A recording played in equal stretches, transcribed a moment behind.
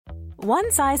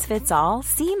One size fits all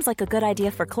seems like a good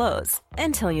idea for clothes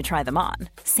until you try them on.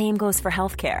 Same goes for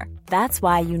healthcare. That's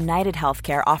why United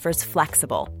Healthcare offers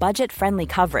flexible, budget-friendly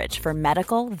coverage for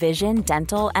medical, vision,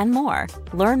 dental, and more.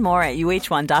 Learn more at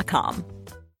uh1.com.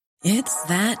 It's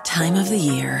that time of the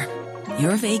year.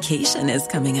 Your vacation is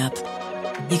coming up.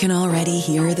 You can already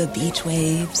hear the beach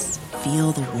waves,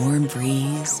 feel the warm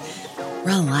breeze,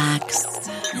 relax,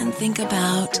 and think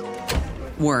about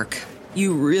work.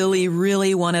 You really,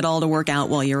 really want it all to work out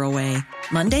while you're away.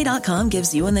 Monday.com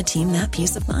gives you and the team that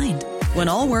peace of mind. When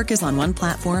all work is on one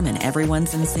platform and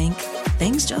everyone's in sync,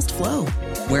 things just flow.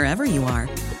 Wherever you are,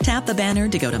 tap the banner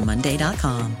to go to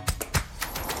Monday.com.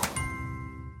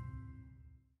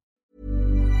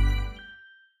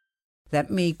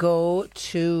 Let me go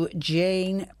to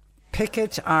Jane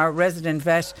Pickett, our resident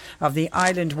vet of the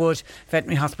Islandwood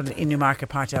Veterinary Hospital in Newmarket,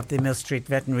 part of the Mill Street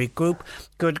Veterinary Group.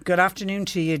 Good afternoon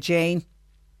to you, Jane.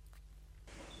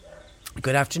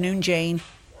 Good afternoon, Jane.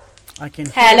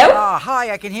 Hello.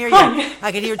 Hi, I can hear you.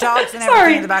 I can hear dogs and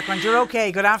everything in the background. You're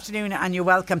okay. Good afternoon and you're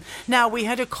welcome. Now, we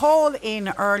had a call in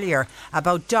earlier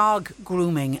about dog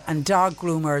grooming and dog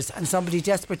groomers and somebody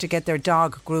desperate to get their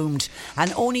dog groomed.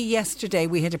 And only yesterday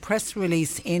we had a press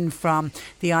release in from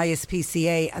the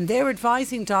ISPCA and they're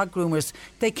advising dog groomers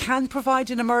they can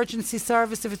provide an emergency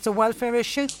service if it's a welfare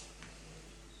issue.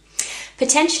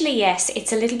 Potentially, yes.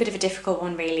 It's a little bit of a difficult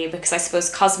one, really, because I suppose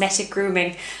cosmetic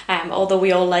grooming, although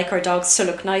we all like our dogs to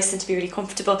look nice and to be really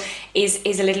comfortable, is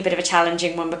a little bit of a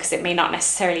challenging one because it may not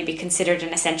necessarily be considered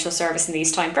an essential service in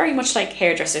these times, very much like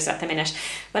hairdressers at the minute.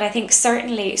 But I think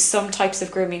certainly some types of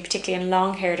grooming, particularly in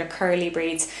long-haired or curly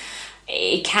breeds,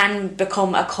 it can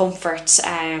become a comfort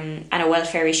and a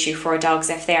welfare issue for dogs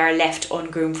if they are left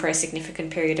ungroomed for a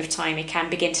significant period of time. It can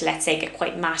begin to, let's say, get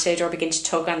quite matted or begin to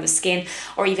tug on the skin,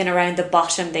 or even around the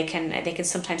bottom they can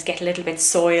sometimes get a little bit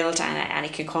soiled and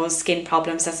it can cause skin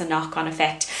problems as a knock-on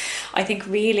effect. I think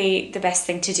really the best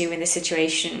thing to do in this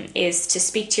situation is to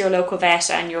speak to your local vet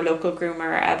and your local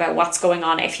groomer about what's going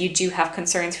on if you do have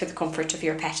concerns for the comfort of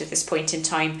your pet at this point in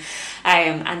time,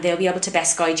 and they'll be able to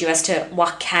best guide you as to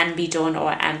what can be done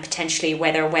and potentially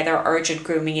whether urgent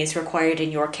grooming is required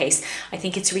in your case. I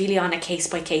think it's really on a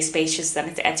case-by-case basis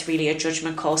and it's really a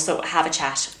judgment call, so have a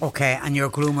chat. Okay, and your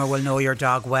groomer will know your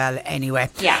dog well anyway.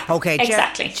 Yeah, okay,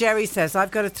 exactly. Jerry says, I've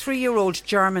got a 3-year-old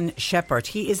German Shepherd.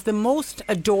 He is the most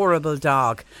adorable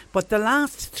dog, but the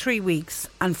last 3 weeks,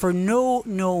 and for no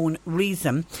known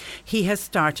reason, he has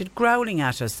started growling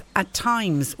at us at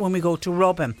times when we go to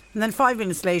rub him. And then 5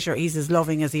 minutes later, he's as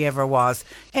loving as he ever was.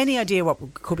 Any idea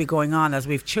what could be going on, as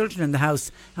we've children in the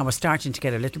house and we're starting to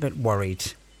get a little bit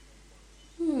worried?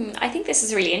 I think this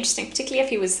is really interesting, particularly if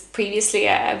he was previously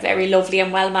a very lovely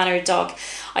and well-mannered dog.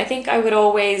 I think I would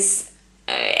always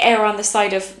err on the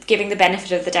side of giving the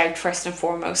benefit of the doubt first and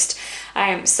foremost.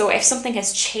 So if something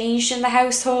has changed in the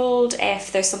household,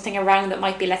 if there's something around that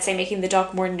might be, let's say, making the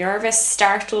dog more nervous,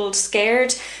 startled,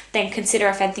 scared, then consider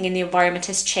if anything in the environment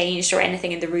has changed or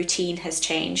anything in the routine has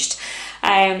changed.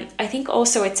 I think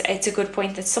also it's a good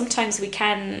point that sometimes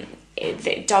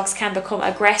dogs can become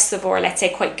aggressive or, let's say,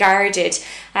 quite guarded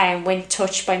when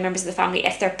touched by members of the family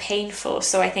if they're painful.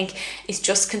 So I think it's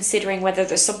just considering whether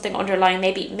there's something underlying.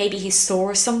 Maybe he's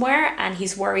sore somewhere and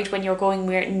he's worried when you're going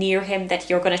near him that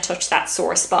you're going to touch that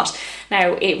sore spot.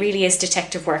 Now, it really is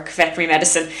detective work, veterinary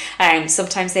medicine.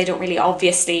 Sometimes they don't really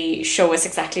obviously show us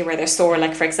exactly where they're sore,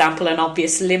 like, for example, an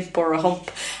obvious limp or a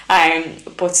hump.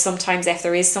 But sometimes if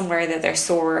there is somewhere that they're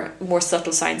sore, more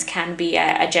subtle signs can be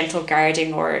a gentle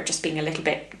guarding or just being a little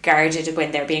bit guarded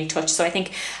when they're being touched. So I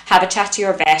think have a chat to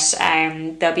your vet.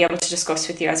 They'll be able to discuss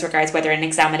with you as regards whether an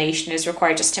examination is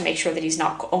required, just to make sure that he's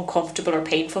not uncomfortable or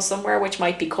painful somewhere, which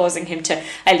might be causing him to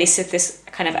elicit this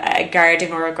kind of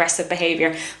guarding or aggressive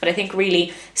behaviour. But I think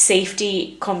really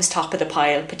safety comes top of the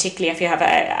pile, particularly if you have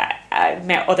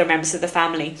other members of the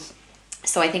family.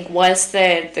 So I think whilst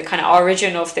the kind of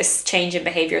origin of this change in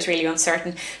behaviour is really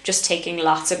uncertain, just taking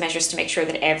lots of measures to make sure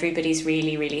that everybody's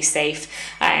really, really safe.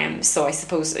 So I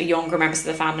suppose younger members of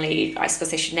the family, I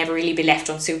suppose they should never really be left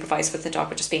unsupervised with the dog,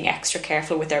 but just being extra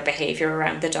careful with their behaviour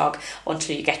around the dog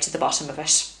until you get to the bottom of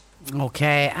it.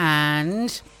 Okay,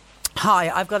 and hi,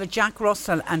 I've got a Jack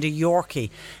Russell and a Yorkie.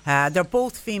 They're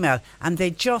both female and they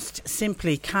just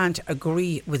simply can't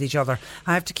agree with each other.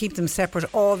 I have to keep them separate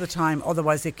all the time,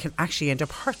 otherwise they can actually end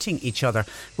up hurting each other.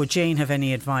 Would Jane have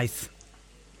any advice?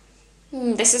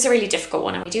 This is a really difficult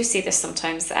one, and we do see this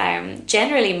sometimes.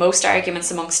 Generally, most arguments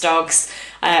amongst dogs,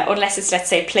 unless it's, let's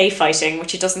say, play fighting,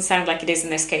 which it doesn't sound like it is in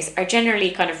this case, are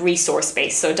generally kind of resource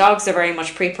based. So dogs are very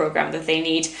much pre-programmed that they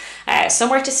need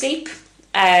somewhere to sleep,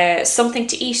 something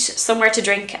to eat, somewhere to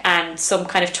drink, and some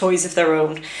kind of toys of their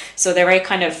own. So they're very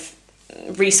kind of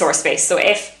resource based. So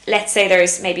if, let's say,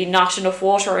 there's maybe not enough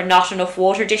water or not enough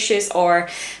water dishes, or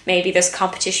maybe there's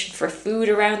competition for food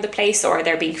around the place, or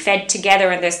they're being fed together,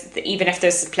 and there's, even if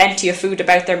there's plenty of food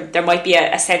about, there might be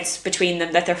a sense between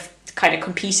them that they're kind of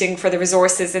competing for the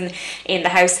resources in the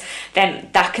house, then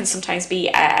that can sometimes be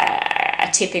a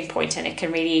tipping point, and it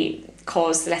can really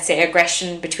cause, let's say,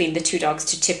 aggression between the two dogs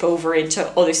to tip over into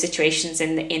other situations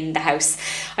in the house.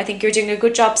 I think you're doing a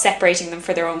good job separating them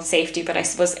for their own safety, but I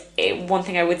suppose one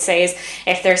thing I would say is,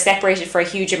 if they're separated for a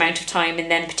huge amount of time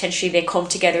and then potentially they come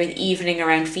together in the evening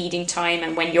around feeding time,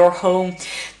 and when you're home,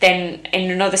 then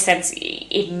in another sense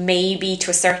it may be to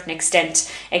a certain extent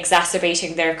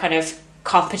exacerbating their kind of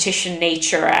competition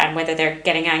nature, and whether they're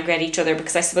getting angry at each other,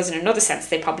 because I suppose in another sense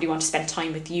they probably want to spend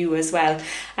time with you as well,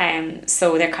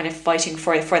 so they're kind of fighting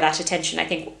for that attention. I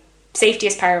think safety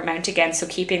is paramount again, so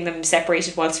keeping them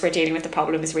separated whilst we're dealing with the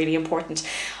problem is really important.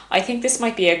 I think this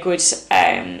might be a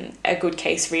good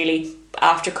case really,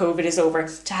 after COVID is over,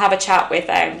 to have a chat with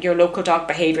your local dog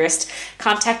behaviourist.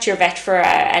 Contact your vet for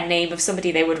a name of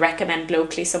somebody they would recommend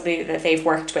locally, somebody that they've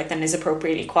worked with and is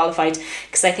appropriately qualified,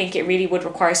 because I think it really would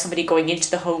require somebody going into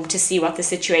the home to see what the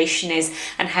situation is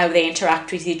and how they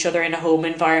interact with each other in a home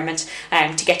environment,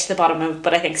 to get to the bottom of it.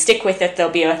 But I think stick with it,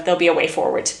 there'll be a way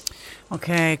forward.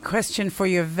 Okay, question for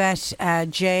your vet,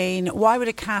 Jane. Why would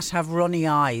a cat have runny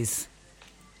eyes?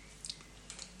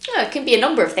 Oh, it can be a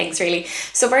number of things really.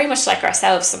 So very much like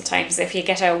ourselves, sometimes if you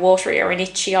get a watery or an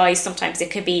itchy eye, sometimes it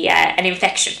could be an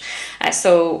infection.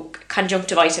 So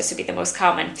conjunctivitis would be the most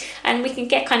common. And we can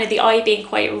get kind of the eye being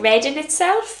quite red in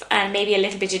itself, and maybe a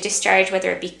little bit of discharge,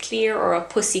 whether it be clear or a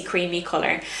pussy creamy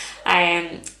colour.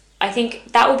 I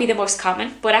think that would be the most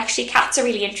common, but actually cats are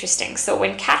really interesting. So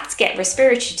when cats get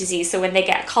respiratory disease, so when they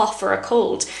get a cough or a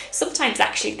cold, sometimes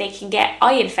actually they can get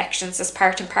eye infections as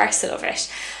part and parcel of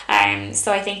it.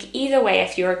 So I think either way,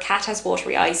 if your cat has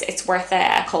watery eyes, it's worth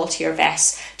a call to your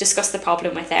vet. Discuss the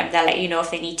problem with them. They'll let you know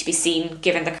if they need to be seen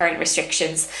given the current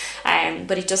restrictions.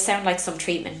 But it does sound like some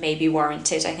treatment may be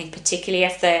warranted. I think particularly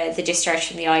if the discharge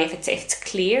from the eye, if it's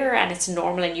clear and it's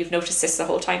normal and you've noticed this the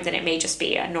whole time, then it may just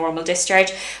be a normal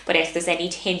discharge. But if there's any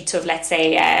hint of, let's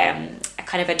say, a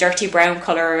kind of a dirty brown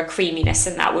colour or a creaminess,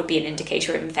 then that would be an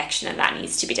indicator of infection, and that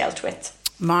needs to be dealt with.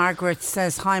 Margaret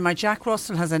says, hi, my Jack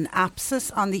Russell has an abscess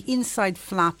on the inside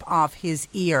flap of his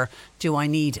ear. Do I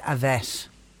need a vet?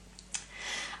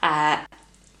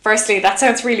 Firstly, that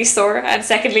sounds really sore, and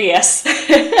secondly, yes.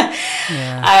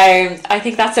 Yeah. I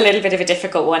think that's a little bit of a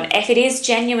difficult one. If it is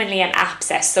genuinely an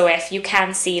abscess, so if you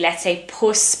can see, let's say,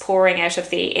 pus pouring out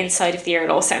of the inside of the ear, it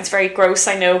all sounds very gross,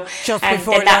 I know, just and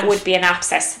before then that would be an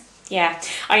abscess. Yeah,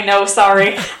 I know,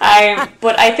 sorry.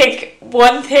 But I think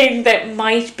one thing that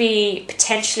might be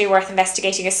potentially worth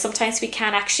investigating is sometimes we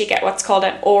can actually get what's called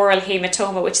an oral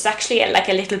hematoma, which is actually like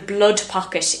a little blood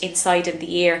pocket inside of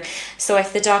the ear. So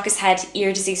if the dog has had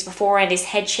ear disease before and is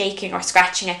head shaking or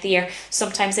scratching at the ear,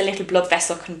 sometimes a little blood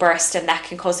vessel can burst, and that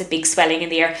can cause a big swelling in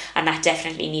the ear, and that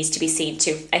definitely needs to be seen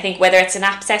too. I think whether it's an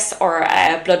abscess or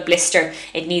a blood blister,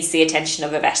 it needs the attention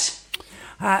of a vet.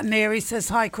 Mary says,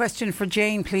 hi, question for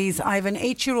Jane please. I have an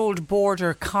 8-year-old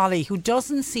border collie who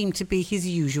doesn't seem to be his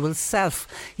usual self.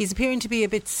 He's appearing to be a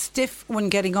bit stiff when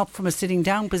getting up from a sitting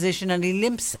down position, and he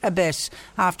limps a bit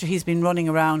after he's been running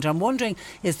around. I'm wondering,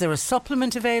 is there a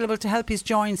supplement available to help his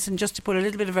joints and just to put a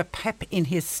little bit of a pep in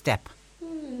his step?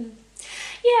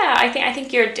 Yeah, I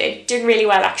think you're doing really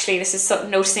well actually. This is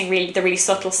noticing the really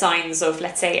subtle signs of,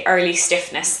 let's say, early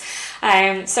stiffness.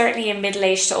 Certainly in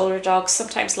middle-aged to older dogs,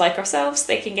 sometimes like ourselves,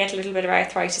 they can get a little bit of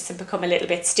arthritis and become a little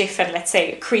bit stiff and, let's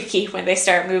say, creaky when they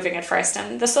start moving at first.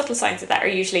 And the subtle signs of that are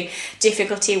usually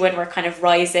difficulty when we're kind of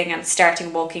rising and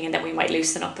starting walking, and then we might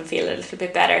loosen up and feel a little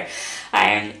bit better.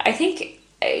 I think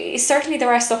certainly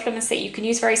there are supplements that you can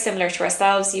use very similar to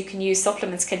ourselves. You can use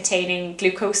supplements containing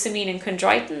glucosamine and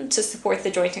chondroitin to support the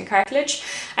joint and cartilage.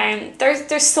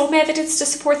 There's some evidence to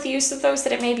support the use of those,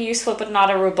 that it may be useful, but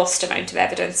not a robust amount of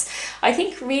evidence. I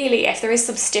think really if there is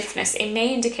some stiffness, it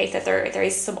may indicate that there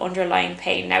is some underlying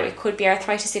pain. Now it could be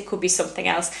arthritis, it could be something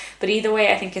else, but either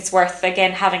way I think it's worth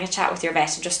again having a chat with your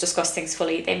vet and just discuss things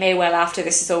fully. They may well, after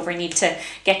this is over, need to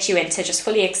get you in to just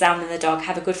fully examine the dog,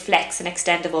 have a good flex and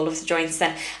extend of all of the joints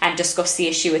and discuss the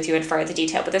issue with you in further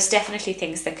detail. But there's definitely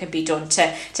things that can be done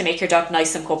to make your dog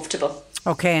nice and comfortable.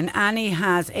 Okay, and Annie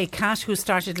has a cat who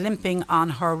started limping on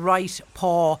her right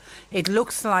paw. It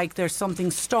looks like there's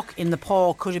something stuck in the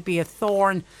paw. Could it be a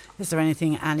thorn? Is there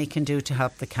anything Annie can do to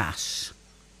help the cat?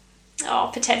 Oh,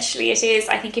 potentially it is.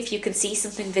 I think if you can see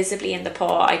something visibly in the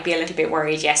paw, I'd be a little bit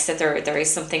worried, yes, that there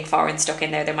is something foreign stuck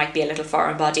in there. There might be a little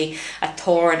foreign body, a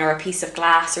thorn or a piece of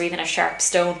glass or even a sharp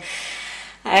stone.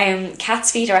 Cats'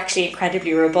 feet are actually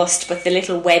incredibly robust, but the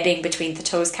little webbing between the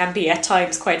toes can be at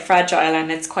times quite fragile,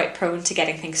 and it's quite prone to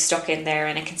getting things stuck in there,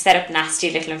 and it can set up nasty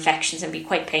little infections and be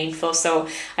quite painful. So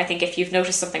I think if you've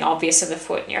noticed something obvious in the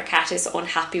foot and your cat is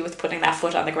unhappy with putting that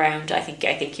foot on the ground, I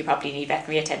think you probably need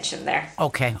veterinary attention there.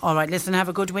 Okay, all right, listen, have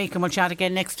a good week and we'll chat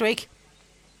again next week.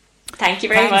 Thank you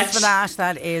very much. Thanks for that.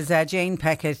 That is Jane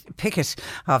Pickett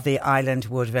of the Island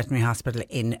Wood Veterinary Hospital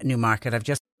in Newmarket. I've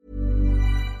just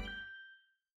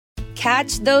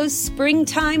catch those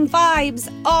springtime vibes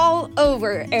all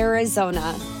over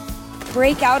Arizona.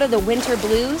 Break out of the winter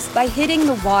blues by hitting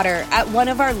the water at one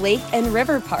of our lake and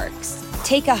river parks.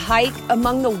 Take a hike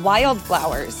among the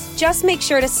wildflowers. Just make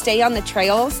sure to stay on the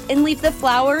trails and leave the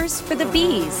flowers for the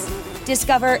bees.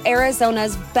 Discover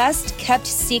Arizona's best kept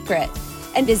secret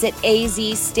and visit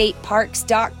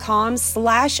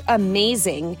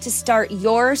azstateparks.com/amazing to start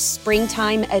your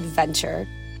springtime adventure.